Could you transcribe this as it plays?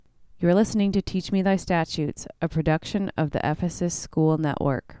You're listening to Teach Me Thy Statutes, a production of the Ephesus School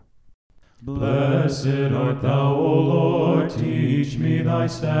Network. Blessed art thou, O Lord, teach me thy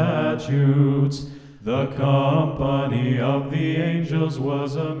statutes. The company of the angels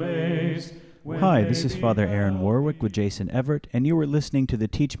was amazed. Hi, this is Father Aaron Warwick with Jason Everett, and you are listening to the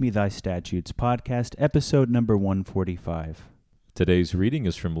Teach Me Thy Statutes podcast, episode number 145. Today's reading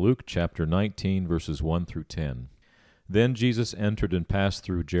is from Luke chapter 19, verses 1 through 10. Then Jesus entered and passed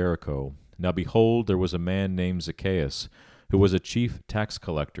through Jericho. Now behold, there was a man named Zacchaeus, who was a chief tax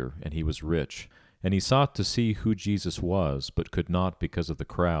collector, and he was rich. And he sought to see who Jesus was, but could not because of the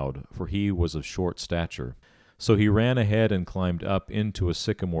crowd, for he was of short stature. So he ran ahead and climbed up into a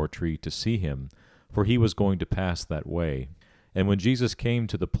sycamore tree to see him, for he was going to pass that way. And when Jesus came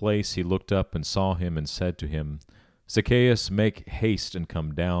to the place, he looked up and saw him and said to him, Zacchaeus, make haste and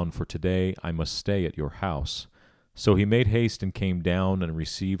come down, for today I must stay at your house. So he made haste and came down and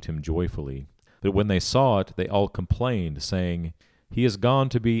received him joyfully. But when they saw it, they all complained, saying, He is gone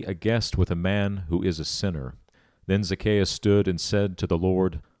to be a guest with a man who is a sinner. Then Zacchaeus stood and said to the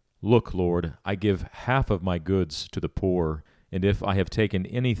Lord, Look, Lord, I give half of my goods to the poor, and if I have taken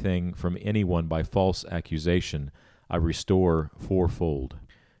anything from anyone by false accusation, I restore fourfold.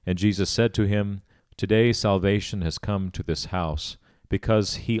 And Jesus said to him, Today salvation has come to this house,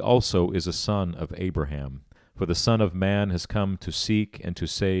 because he also is a son of Abraham. For the Son of Man has come to seek and to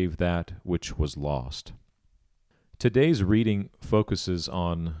save that which was lost. Today's reading focuses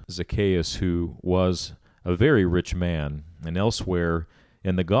on Zacchaeus, who was a very rich man, and elsewhere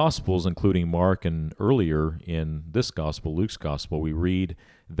in the Gospels, including Mark and earlier in this Gospel, Luke's Gospel, we read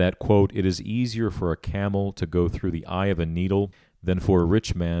that, quote, It is easier for a camel to go through the eye of a needle than for a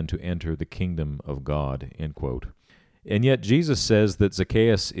rich man to enter the kingdom of God, end quote. And yet Jesus says that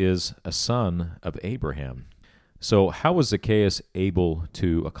Zacchaeus is a son of Abraham. So how was Zacchaeus able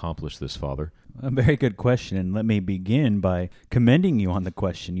to accomplish this, Father? A very good question, and let me begin by commending you on the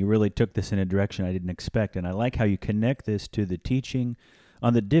question. You really took this in a direction I didn't expect, and I like how you connect this to the teaching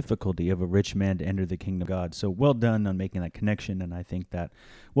on the difficulty of a rich man to enter the kingdom of God. So well done on making that connection, and I think that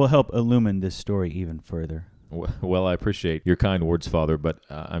will help illumine this story even further. Well, I appreciate your kind words, Father, but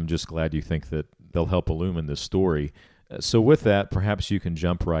I'm just glad you think that they'll help illumine this story. So with that, perhaps you can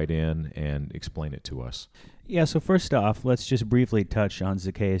jump right in and explain it to us. Yeah, so first off, let's just briefly touch on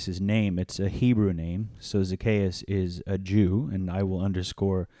Zacchaeus' name. It's a Hebrew name, so Zacchaeus is a Jew, and I will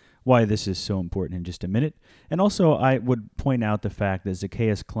underscore why this is so important in just a minute. And also, I would point out the fact that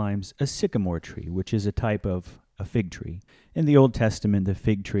Zacchaeus climbs a sycamore tree, which is a type of a fig tree. In the Old Testament, the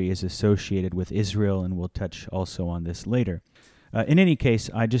fig tree is associated with Israel, and we'll touch also on this later. In any case,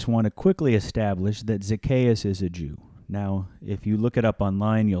 I just want to quickly establish that Zacchaeus is a Jew. Now, if you look it up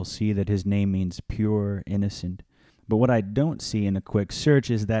online, you'll see that his name means pure, innocent. But what I don't see in a quick search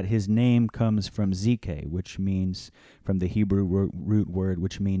is that his name comes from Zeke, which means, from the Hebrew root word,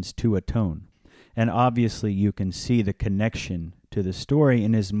 which means to atone. And obviously you can see the connection to the story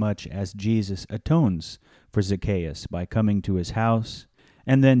inasmuch as Jesus atones for Zacchaeus by coming to his house,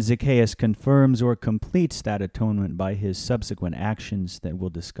 and then Zacchaeus confirms or completes that atonement by his subsequent actions that we'll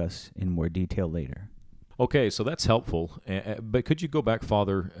discuss in more detail later. Okay, so that's helpful, but could you go back,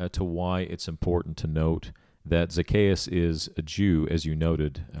 Father, to why it's important to note that Zacchaeus is a Jew, as you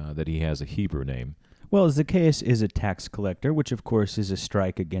noted, that he has a Hebrew name? Well, Zacchaeus is a tax collector, which of course is a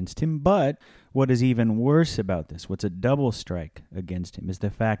strike against him, but what is even worse about this, what's a double strike against him, is the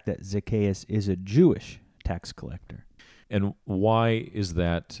fact that Zacchaeus is a Jewish tax collector. And why is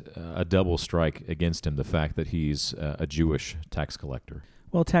that a double strike against him, the fact that he's a Jewish tax collector?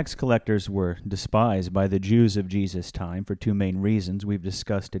 Well, tax collectors were despised by the Jews of Jesus' time for two main reasons. We've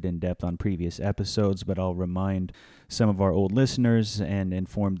discussed it in depth on previous episodes, but I'll remind some of our old listeners and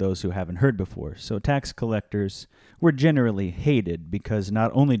inform those who haven't heard before. So tax collectors were generally hated because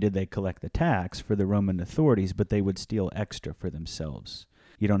not only did they collect the tax for the Roman authorities, but they would steal extra for themselves.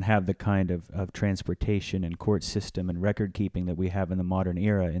 You don't have the kind of transportation and court system and record keeping that we have in the modern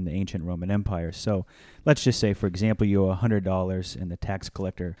era in the ancient Roman Empire. So let's just say, for example, you owe $100 and the tax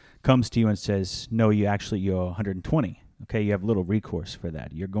collector comes to you and says, no, you owe $120. Okay, you have little recourse for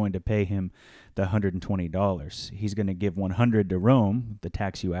that. You're going to pay him the $120. He's going to give $100 to Rome, the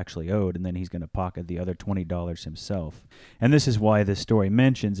tax you actually owed, and then he's going to pocket the other $20 himself. And this is why the story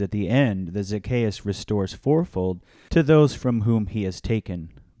mentions at the end that Zacchaeus restores fourfold to those from whom he has taken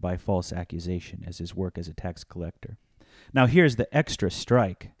by false accusation as his work as a tax collector. Now here's the extra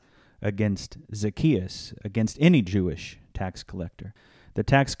strike against Zacchaeus, against any Jewish tax collector. The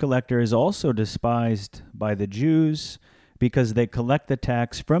tax collector is also despised by the Jews because they collect the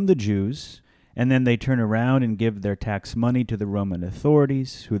tax from the Jews And then they turn around and give their tax money to the Roman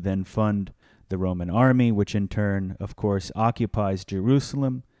authorities, who then fund the Roman army, which in turn, of course, occupies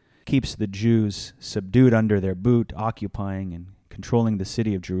Jerusalem, keeps the Jews subdued under their boot, occupying and controlling the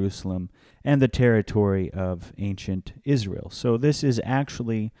city of Jerusalem and the territory of ancient Israel. So this is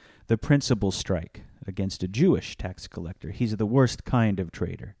actually the principal strike against a Jewish tax collector. He's the worst kind of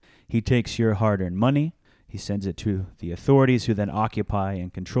traitor. He takes your hard-earned money, he sends it to the authorities, who then occupy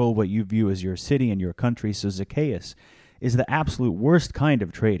and control what you view as your city and your country. So Zacchaeus is the absolute worst kind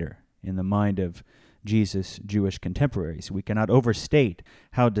of traitor in the mind of Jesus' Jewish contemporaries. We cannot overstate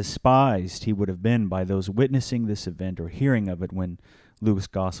how despised he would have been by those witnessing this event or hearing of it when Luke's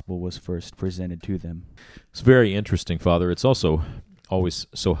gospel was first presented to them. It's very interesting, Father. It's also always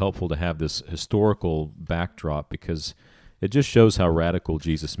so helpful to have this historical backdrop, because it just shows how radical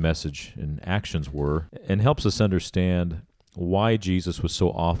Jesus' message and actions were, and helps us understand why Jesus was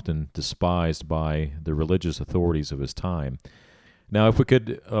so often despised by the religious authorities of his time. Now, if we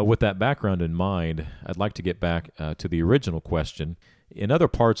could, with that background in mind, I'd like to get back to the original question. In other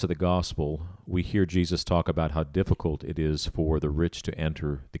parts of the gospel, we hear Jesus talk about how difficult it is for the rich to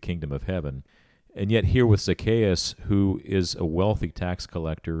enter the kingdom of heaven. And yet here with Zacchaeus, who is a wealthy tax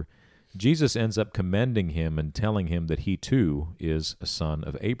collector, Jesus ends up commending him and telling him that he too is a son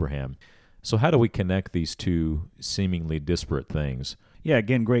of Abraham. So how do we connect these two seemingly disparate things? Yeah,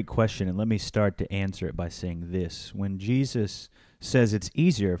 again, great question, and let me start to answer it by saying this. When Jesus says it's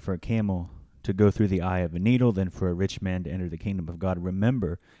easier for a camel to go through the eye of a needle than for a rich man to enter the kingdom of God,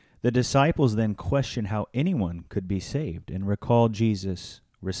 remember, the disciples then question how anyone could be saved, and recall Jesus'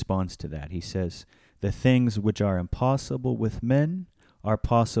 response to that. He says, "The things which are impossible with men are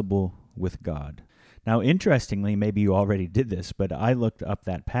possible with God." Now, interestingly, maybe you already did this, but I looked up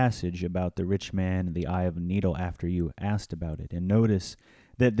that passage about the rich man and the eye of a needle after you asked about it, and notice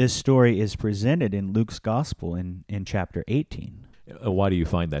that this story is presented in Luke's gospel in chapter 18. Why do you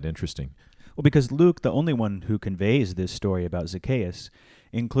find that interesting? Well, because Luke, the only one who conveys this story about Zacchaeus,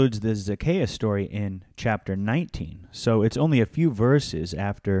 includes the Zacchaeus story in chapter 19. So it's only a few verses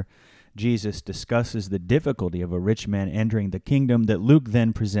after Jesus discusses the difficulty of a rich man entering the kingdom that Luke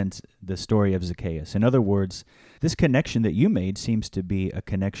then presents the story of Zacchaeus. In other words, this connection that you made seems to be a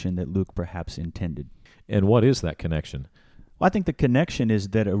connection that Luke perhaps intended. And what is that connection? Well, I think the connection is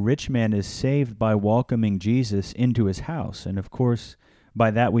that a rich man is saved by welcoming Jesus into his house. And of course, by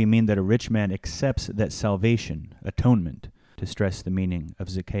that we mean that a rich man accepts that salvation, atonement, to stress the meaning of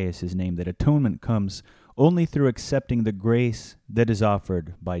Zacchaeus' name, that atonement comes only through accepting the grace that is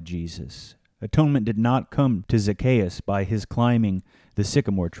offered by Jesus. Atonement did not come to Zacchaeus by his climbing the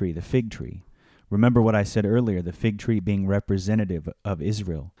sycamore tree, the fig tree. Remember what I said earlier, the fig tree being representative of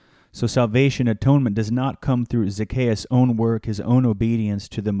Israel. So salvation, atonement, does not come through Zacchaeus' own work, his own obedience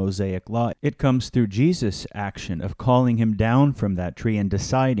to the Mosaic law. It comes through Jesus' action of calling him down from that tree and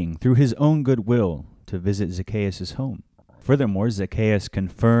deciding, through his own goodwill, to visit Zacchaeus' home. Furthermore, Zacchaeus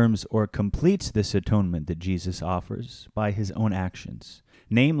confirms or completes this atonement that Jesus offers by his own actions.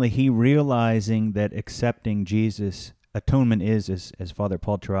 Namely, he realizing that accepting Jesus' atonement is, as Father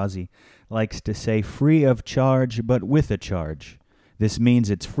Paul Tarazi likes to say, free of charge, but with a charge. This means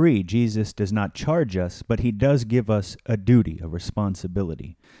it's free. Jesus does not charge us, but he does give us a duty, a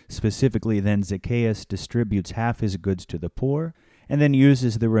responsibility. Specifically, then, Zacchaeus distributes half his goods to the poor, and then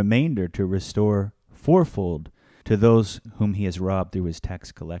uses the remainder to restore fourfold to those whom he has robbed through his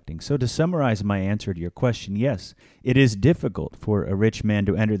tax collecting. So to summarize my answer to your question, yes, it is difficult for a rich man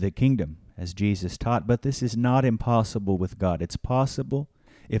to enter the kingdom, as Jesus taught, but this is not impossible with God. It's possible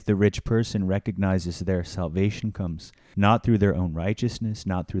if the rich person recognizes their salvation comes not through their own righteousness,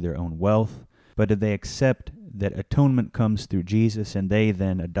 not through their own wealth, but if they accept that atonement comes through Jesus and they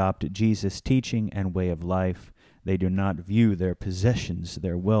then adopt Jesus' teaching and way of life. They do not view their possessions,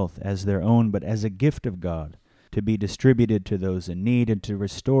 their wealth, as their own, but as a gift of God, to be distributed to those in need and to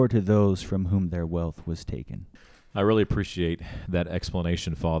restore to those from whom their wealth was taken. I really appreciate that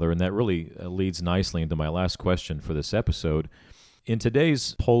explanation, Father, and that really leads nicely into my last question for this episode. In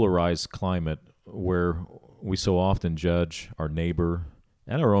today's polarized climate, where we so often judge our neighbor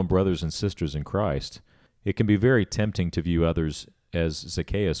and our own brothers and sisters in Christ, it can be very tempting to view others as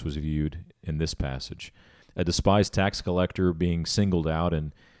Zacchaeus was viewed in this passage, a despised tax collector being singled out,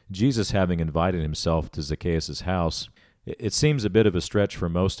 and Jesus having invited himself to Zacchaeus' house. It seems a bit of a stretch for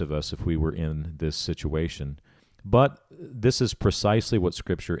most of us if we were in this situation, but this is precisely what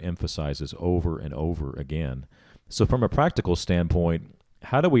Scripture emphasizes over and over again. So from a practical standpoint,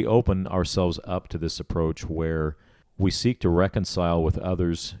 how do we open ourselves up to this approach where we seek to reconcile with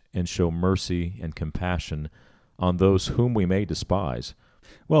others and show mercy and compassion on those whom we may despise?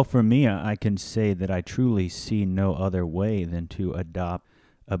 Well, for me, I can say that I truly see no other way than to adopt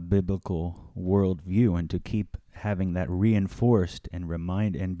a biblical worldview and to keep having that reinforced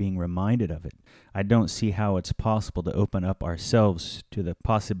and being reminded of it. I don't see how it's possible to open up ourselves to the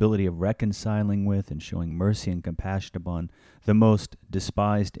possibility of reconciling with and showing mercy and compassion upon the most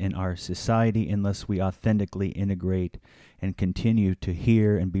despised in our society unless we authentically integrate and continue to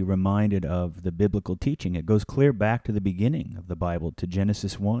hear and be reminded of the biblical teaching. It goes clear back to the beginning of the Bible, to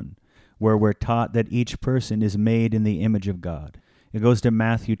Genesis 1, where we're taught that each person is made in the image of God. It goes to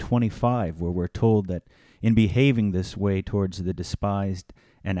Matthew 25, where we're told that in behaving this way towards the despised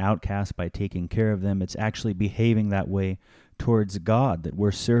and outcast by taking care of them, it's actually behaving that way towards God, that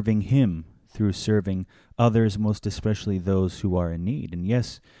we're serving Him through serving others, most especially those who are in need. And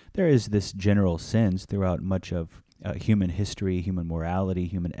yes, there is this general sense throughout much of human history, human morality,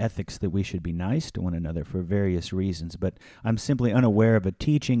 human ethics, that we should be nice to one another for various reasons, but I'm simply unaware of a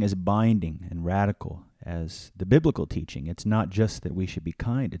teaching as binding and radical as the biblical teaching. It's not just that we should be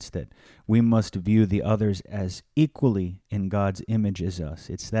kind, it's that we must view the others as equally in God's image as us.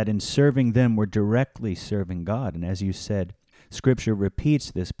 It's that in serving them, we're directly serving God. And as you said, Scripture repeats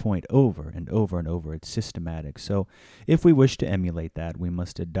this point over and over and over. It's systematic. So if we wish to emulate that, we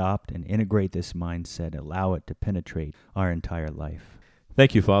must adopt and integrate this mindset, allow it to penetrate our entire life.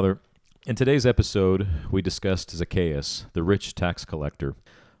 Thank you, Father. In today's episode, we discussed Zacchaeus, the rich tax collector.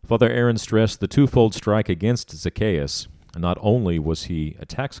 Father Aaron stressed the twofold strike against Zacchaeus. Not only was he a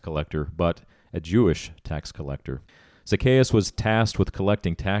tax collector, but a Jewish tax collector. Zacchaeus was tasked with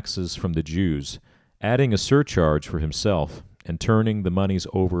collecting taxes from the Jews, adding a surcharge for himself, and turning the monies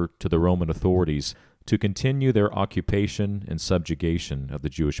over to the Roman authorities to continue their occupation and subjugation of the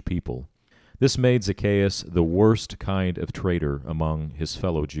Jewish people. This made Zacchaeus the worst kind of traitor among his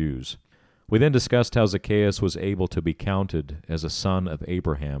fellow Jews. We then discussed how Zacchaeus was able to be counted as a son of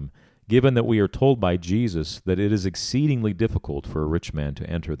Abraham, given that we are told by Jesus that it is exceedingly difficult for a rich man to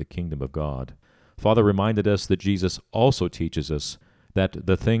enter the kingdom of God. Father reminded us that Jesus also teaches us that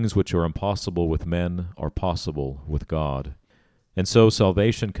the things which are impossible with men are possible with God. And so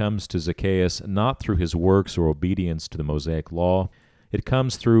salvation comes to Zacchaeus not through his works or obedience to the Mosaic law. It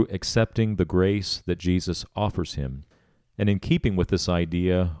comes through accepting the grace that Jesus offers him. And in keeping with this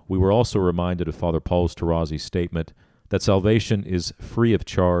idea, we were also reminded of Father Paul's Tarazi's statement that salvation is free of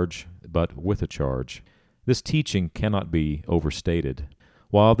charge, but with a charge. This teaching cannot be overstated.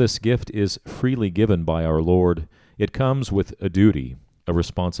 While this gift is freely given by our Lord, it comes with a duty, a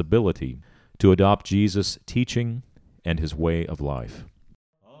responsibility, to adopt Jesus' teaching and his way of life.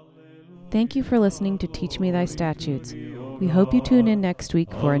 Thank you for listening to Teach Me Thy Statutes. We hope you tune in next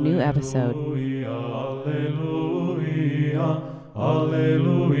week for a new episode. Alleluia,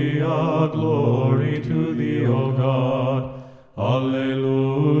 alleluia, glory to thee, O God.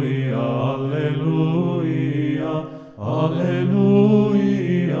 Alleluia, alleluia,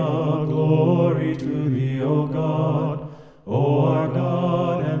 alleluia, glory to thee, O God. O our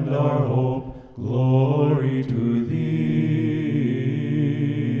God and our hope, glory to thee.